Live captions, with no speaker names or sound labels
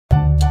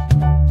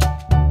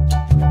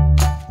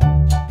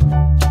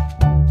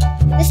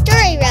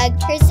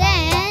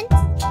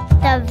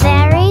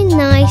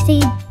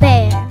Noisy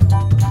Bear.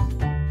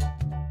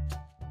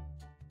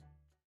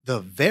 The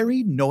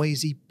Very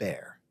Noisy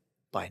Bear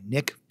by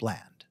Nick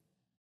Bland.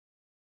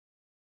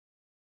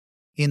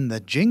 In the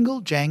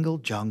jingle-jangle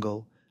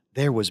jungle,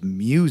 there was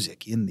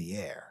music in the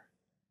air,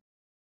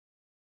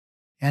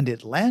 and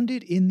it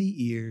landed in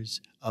the ears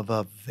of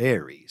a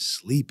very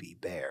sleepy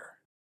bear.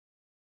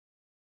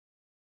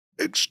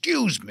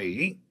 "Excuse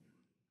me,"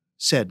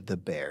 said the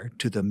bear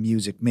to the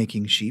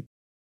music-making sheep.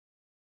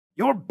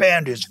 "Your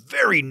band is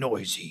very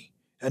noisy,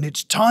 and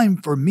it's time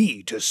for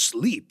me to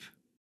sleep."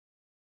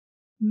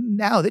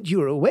 "Now that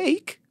you're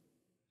awake,"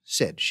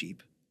 said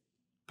Sheep,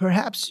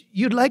 "perhaps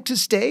you'd like to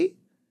stay?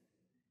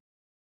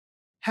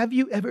 Have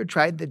you ever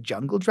tried the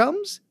jungle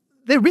drums?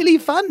 They're really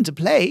fun to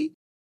play."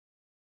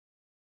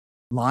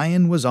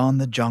 Lion was on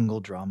the jungle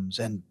drums,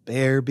 and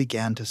Bear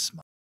began to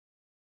smile.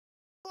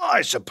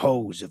 "I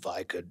suppose if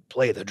I could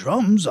play the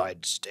drums,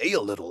 I'd stay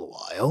a little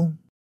while."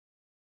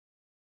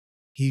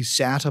 He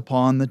sat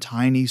upon the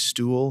tiny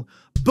stool.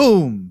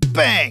 Boom,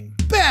 bang,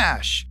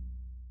 bash!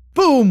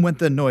 Boom went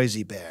the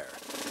noisy bear.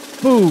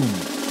 Boom,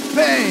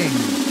 bang,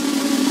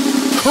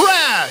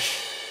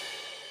 crash!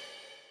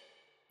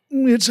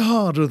 "It's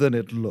harder than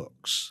it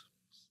looks,"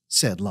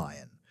 said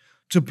Lion,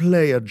 "to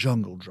play a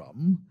jungle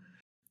drum.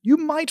 You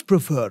might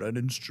prefer an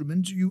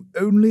instrument you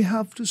only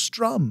have to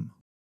strum."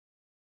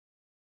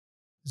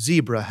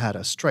 Zebra had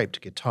a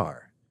striped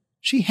guitar.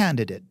 She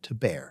handed it to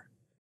Bear.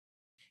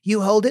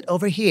 "You hold it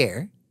over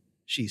here,"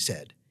 she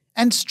said,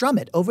 "and strum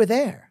it over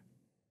there."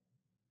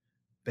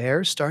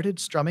 Bear started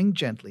strumming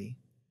gently,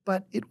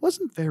 but it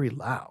wasn't very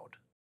loud.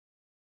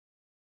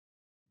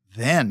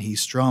 Then he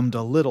strummed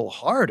a little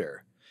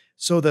harder,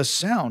 so the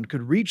sound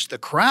could reach the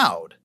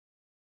crowd.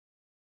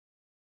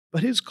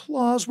 But his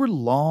claws were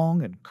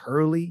long and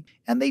curly,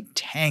 and they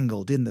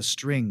tangled in the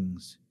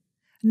strings.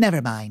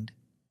 "Never mind,"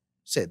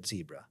 said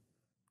Zebra.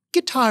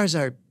 "Guitars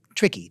are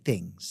tricky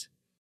things."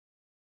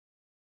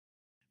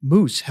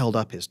 Moose held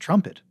up his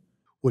trumpet.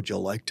 "Would you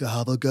like to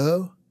have a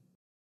go?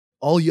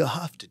 All you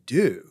have to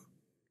do,"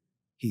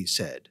 he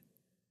said,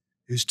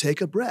 "is take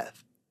a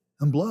breath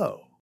and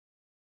blow."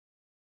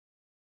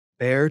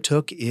 Bear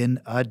took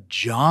in a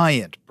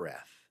giant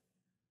breath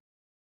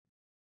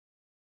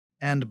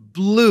and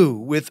blew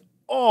with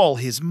all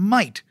his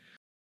might.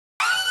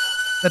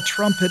 The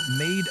trumpet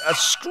made a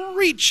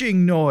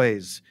screeching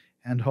noise,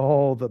 and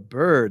all the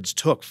birds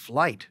took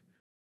flight.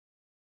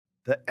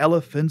 The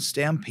elephants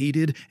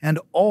stampeded, and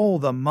all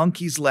the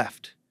monkeys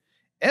left.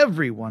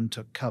 Everyone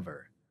took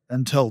cover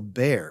until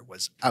Bear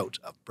was out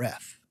of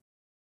breath.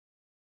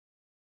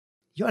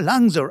 "Your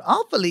lungs are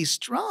awfully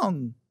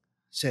strong,"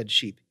 said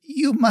Sheep.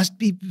 "You must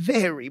be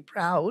very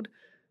proud.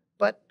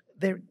 But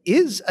there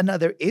is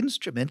another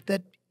instrument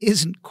that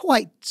isn't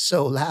quite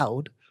so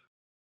loud.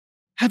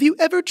 Have you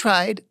ever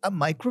tried a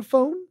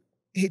microphone?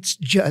 It's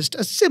just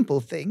a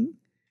simple thing.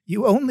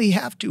 You only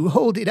have to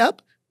hold it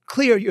up,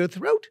 clear your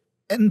throat,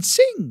 and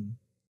sing."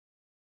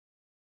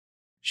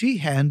 She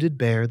handed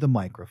Bear the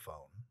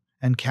microphone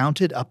and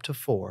counted up to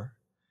 4.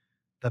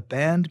 The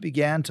band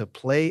began to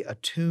play a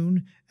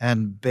tune,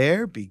 and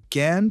Bear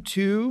began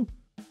to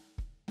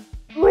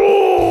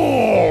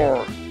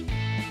roar!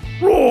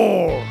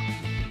 Roar!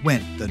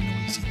 Went the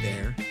noisy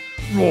bear.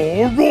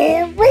 Roar,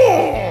 roar,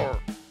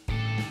 roar!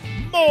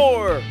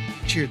 "More!"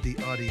 cheered the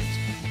audience.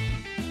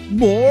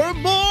 "More,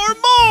 more,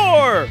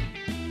 more!"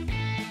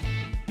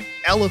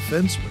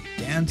 Elephants were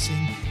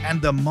dancing,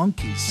 and the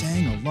monkeys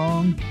sang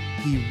along.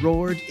 He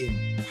roared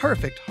in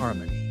perfect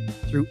harmony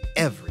through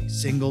every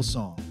single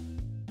song.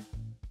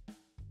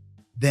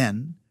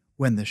 Then,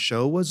 when the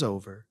show was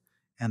over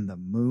and the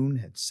moon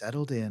had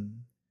settled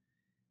in,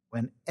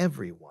 when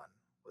everyone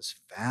was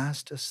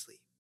fast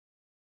asleep,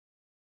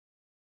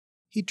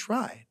 he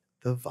tried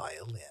the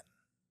violin.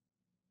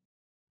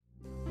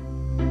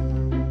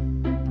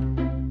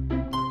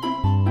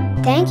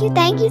 Thank you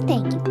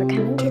for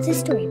coming to the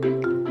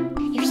storybook.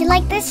 If you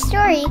like this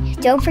story,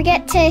 don't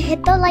forget to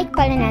hit the like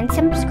button and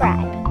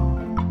subscribe.